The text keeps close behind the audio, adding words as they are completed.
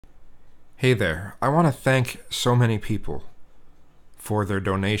Hey there. I want to thank so many people for their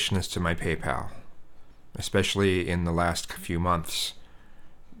donations to my PayPal, especially in the last few months.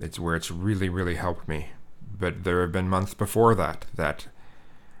 It's where it's really helped me. But there have been months before that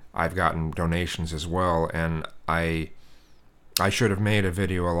I've gotten donations as well, and I should have made a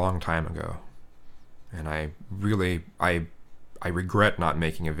video a long time ago. And I regret not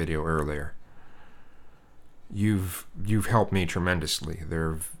making a video earlier. You've helped me tremendously.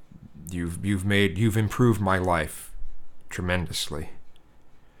 You've improved my life tremendously.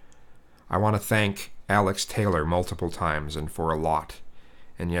 I want to thank Alex Taylor multiple times and for a lot.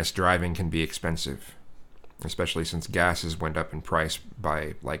 And yes, driving can be expensive, especially since gases went up in price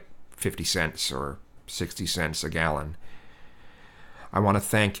by like 50 cents or 60 cents a gallon. I want to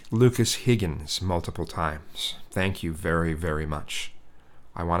thank Lucas Higgins multiple times. Thank you very much.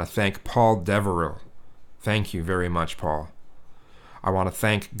 I want to thank Paul Deverill. Thank you very much, Paul. I want to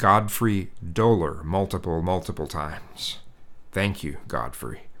thank Godfrey Doler multiple times. Thank you,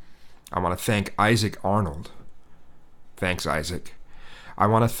 Godfrey. I want to thank Isaac Arnold. Thanks, Isaac. I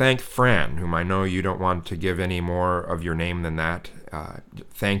want to thank Fran, whom I know you don't want to give any more of your name than that.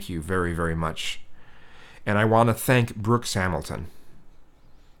 Thank you very much. And I want to thank Brooks Hamilton.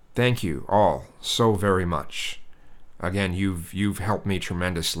 Thank you all so very much. Again, you've helped me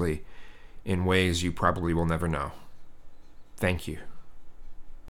tremendously in ways you probably will never know. Thank you.